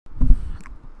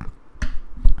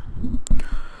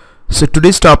So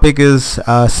today's topic is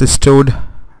cystode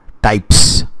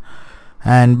types,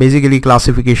 and basically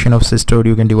classification of cystode,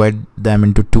 you can divide them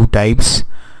into two types: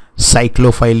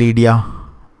 Cyclophyllidia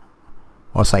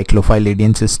or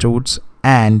Cyclophyllidean cystodes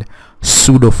and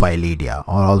Pseudophyllidia,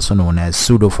 or also known as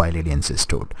Pseudophyllidean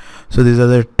cystode. So these are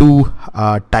the two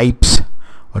types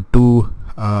or two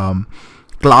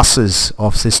classes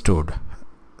of cystode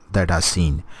that are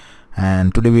seen,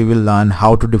 and today we will learn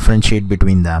how to differentiate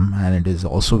between them, and it is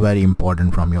also very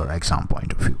important from your exam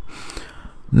point of view.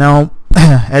 Now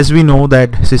as we know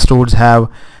that cystodes have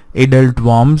adult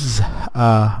worms,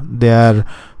 they are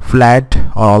flat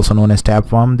or also known as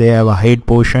tapeworm. They have a head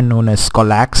portion known as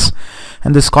scollax,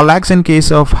 and the scollax in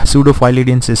case of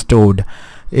Pseudophyllidean cystode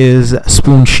is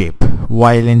spoon shape,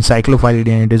 while in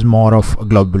Cyclophyllidean it is more of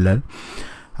globular.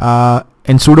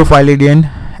 In Pseudophyllidean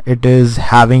it is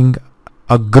having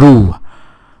a groove,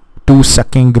 two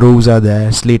sucking grooves are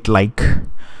there, slit like,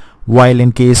 while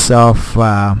in case of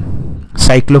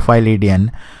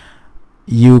Cyclophyllidean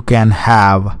you can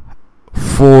have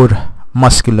 4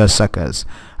 muscular suckers.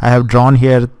 I have drawn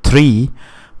here 3,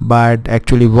 but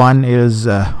actually one is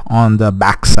on the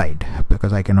back side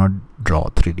because I cannot draw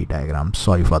 3D diagrams,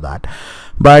 sorry for that.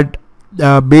 But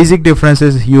basic difference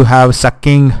is you have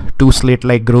sucking 2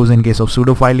 slit-like grooves in case of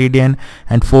Pseudophyllidean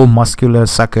and 4 muscular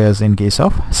suckers in case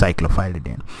of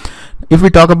Cyclophyllidean. If we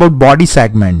talk about body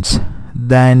segments,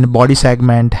 then body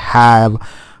segment have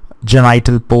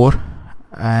genital pore,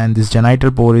 and this genital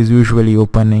pore is usually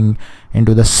opening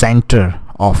into the center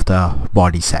of the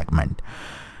body segment.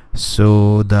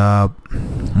 So the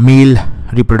male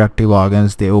reproductive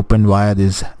organs, they open via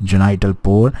this genital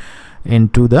pore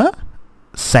into the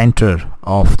center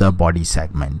of the body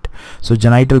segment. So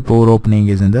genital pore opening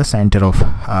is in the center of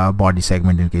body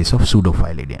segment in case of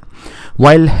Pseudophyllidean,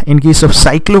 while in case of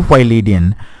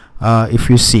Cyclophyllidean, if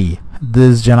you see,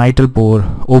 this genital pore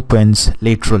opens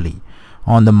laterally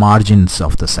on the margins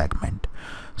of the segment.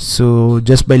 So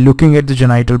just by looking at the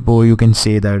genital pore you can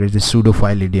say that it is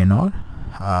Pseudophyllidean or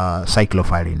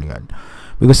Cyclophyllidean,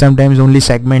 because sometimes only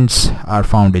segments are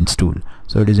found in stool.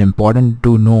 So it is important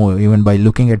to know even by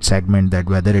looking at segment that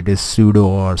whether it is pseudo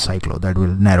or cyclo. That will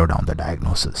narrow down the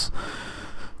diagnosis.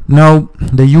 Now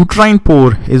the uterine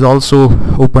pore is also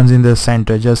opens in the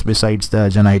center just besides the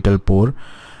genital pore,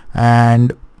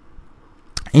 and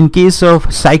in case of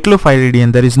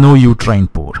Cyclophyllidean there is no uterine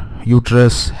pore.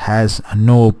 Uterus has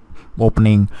no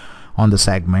opening on the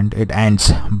segment, it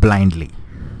ends blindly.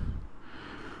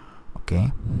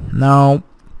 Okay, now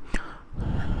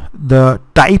the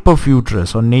type of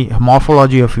uterus or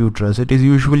morphology of uterus, it is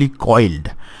usually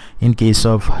coiled in case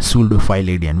of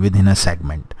Pseudophyllidean within a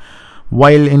segment,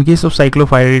 while in case of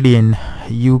Cyclophyllidean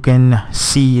you can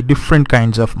see different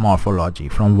kinds of morphology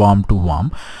from worm to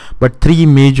worm, but 3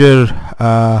 major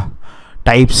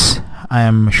types I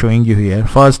am showing you here.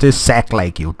 First is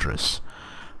sac-like uterus.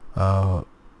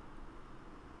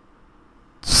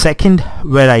 Second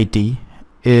variety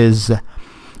is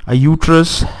a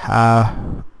uterus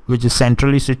which is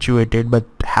centrally situated but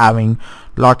having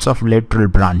lots of lateral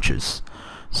branches.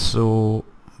 So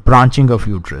branching of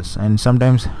uterus, and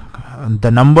sometimes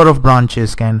the number of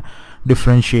branches can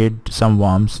differentiate some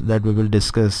worms that we will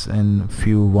discuss in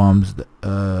few worms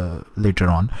later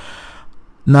on.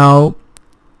 Now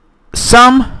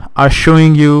some are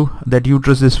showing you that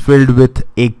uterus is filled with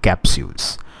egg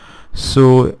capsules.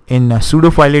 So in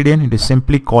Pseudophyllidean it is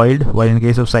simply coiled, while in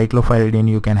case of Cyclophyllidean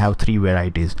you can have 3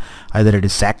 varieties: either it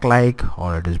is sac-like,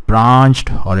 or it is branched,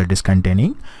 or it is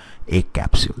containing egg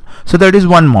capsule. So that is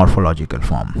one morphological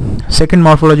form. Second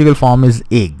morphological form is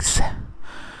eggs.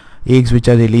 Eggs which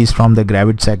are released from the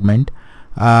gravid segment.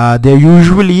 They are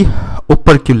usually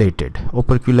operculated.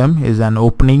 Operculum is an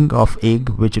opening of egg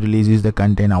which releases the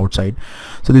content outside.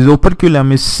 So this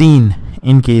operculum is seen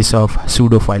in case of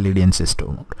Pseudophyllidean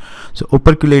cystode. So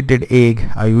operculated egg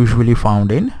are usually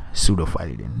found in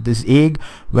Pseudophyllidean. This egg,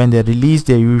 when they are released,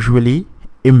 they are usually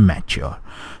immature.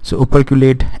 So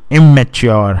operculate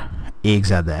immature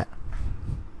eggs are there.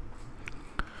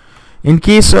 In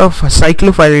case of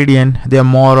Cyclophyllidean, they are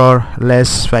more or less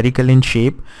spherical in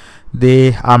shape.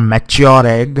 They are mature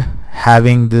egg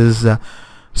having this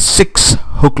 6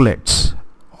 hooklets,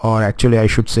 or actually I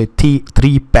should say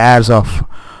 3 pairs of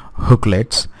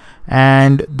hooklets,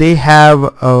 and they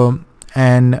have 2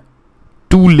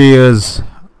 layers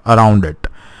around it,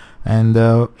 and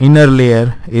the inner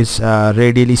layer is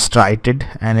radially striated,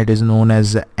 and it is known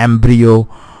as embryo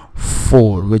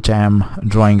 4, which I am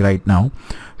drawing right now.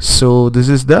 So this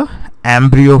is the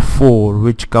embryo 4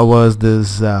 which covers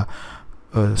this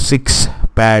 6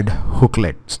 paired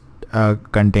hooklets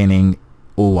containing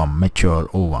ovum, mature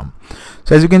ovum. So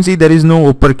So as you can see, there is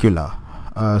no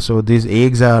opercula. So these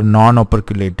eggs are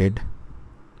non-operculated.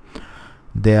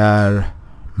 They are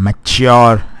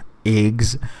mature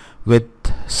eggs with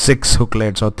 6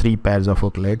 hooklets or 3 pairs of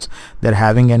hooklets. They're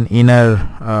having an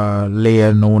inner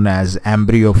layer known as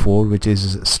embryophore, which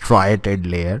is striated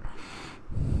layer.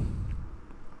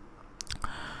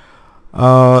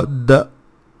 The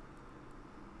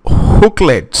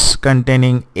hooklets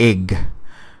containing egg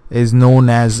is known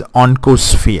as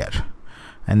oncosphere,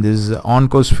 and this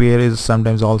oncosphere is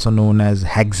sometimes also known as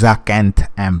hexacanth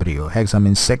embryo. Hexa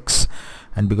means 6,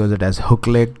 and because it has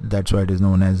hooklet, that's why it is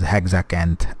known as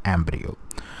hexacanth embryo.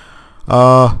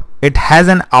 It has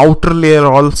an outer layer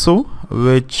also,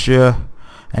 which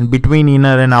and between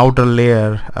inner and outer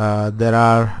layer there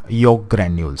are yolk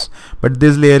granules, but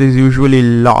this layer is usually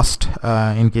lost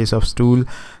in case of stool.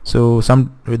 So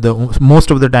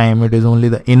most of the time it is only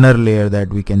the inner layer that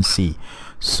we can see.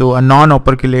 So a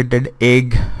non-operculated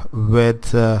egg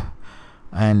with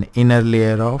an inner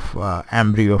layer of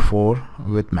embryophore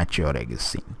with mature egg is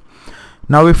seen.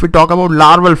 Now if we talk about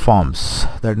larval forms,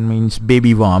 that means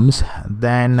baby worms,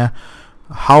 then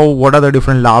what are the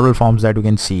different larval forms that you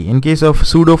can see? In case of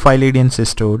Pseudophyllidean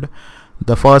cestode,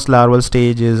 the first larval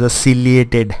stage is a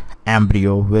ciliated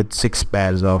embryo with 6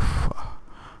 pairs of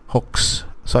hooks.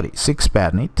 Sorry,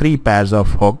 3 pairs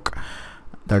of hook.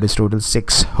 That is total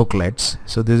 6 hooklets.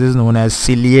 So this is known as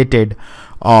ciliated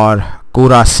or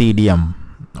coracidium,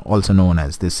 also known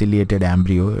as the ciliated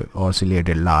embryo or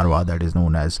ciliated larva, that is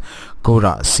known as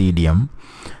coracidium.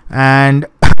 And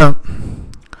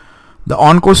the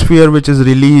oncosphere, which is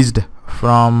released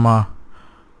from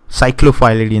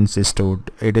Cyclophyllidean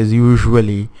cestode, it is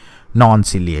usually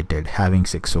non-ciliated, having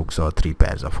 6 hooks or 3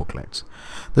 pairs of hooklets.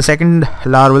 The second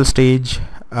larval stage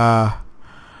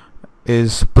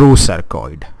is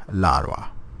procercoid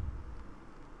larva,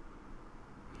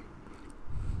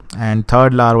 and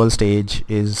third larval stage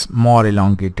is more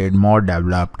elongated, more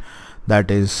developed,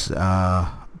 that is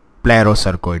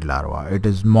plerocercoid larva. It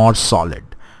is more solid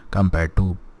compared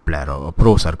to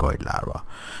procercoid larva.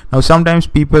 Now sometimes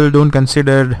people don't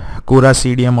consider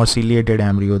coracidium or ciliated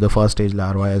embryo, the first stage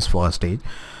larva, as first stage.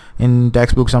 In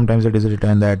textbook sometimes it is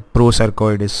written that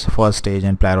procercoid is first stage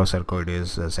and plerocercoid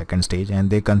is second stage, and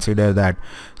they consider that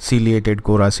ciliated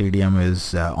coracidium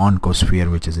is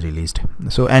oncosphere, which is released.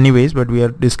 So anyways, but we are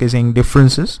discussing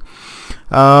differences.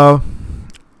 The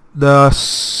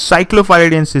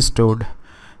Cyclophyllidean cestode,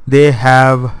 they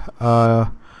have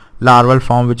larval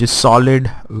form which is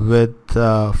solid with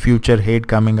future head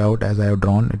coming out, as I have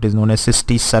drawn. It is known as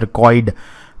cysticercoid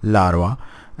larva,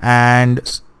 and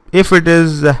if it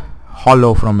is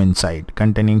hollow from inside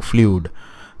containing fluid,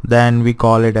 then we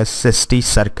call it as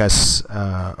cysticercus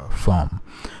form.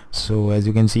 So as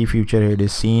you can see, future head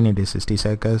is seen, it is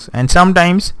cysticercus, and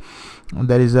sometimes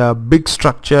there is a big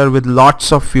structure with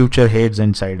lots of future heads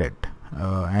inside it,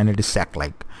 and it is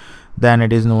sac-like. Then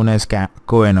it is known as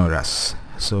coenorus.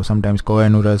 So sometimes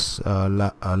coenorus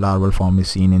larval form is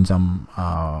seen in some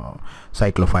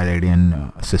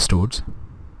Cyclophyllidean cestodes.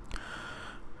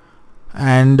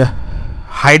 And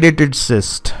hydatid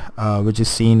cyst, which is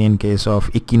seen in case of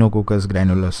Echinococcus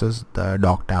granulosus, the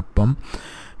dog tapeworm.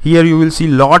 Here you will see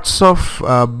lots of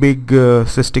big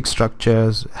cystic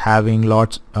structures having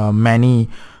many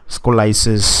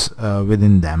scolices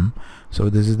within them. So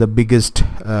this is the biggest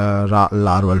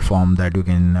larval form that you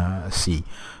can see.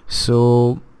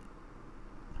 So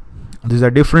these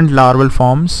are different larval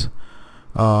forms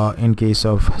in case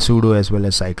of pseudo as well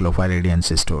as Cyclophyllidean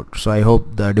cestode. So I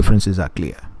hope the differences are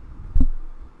clear.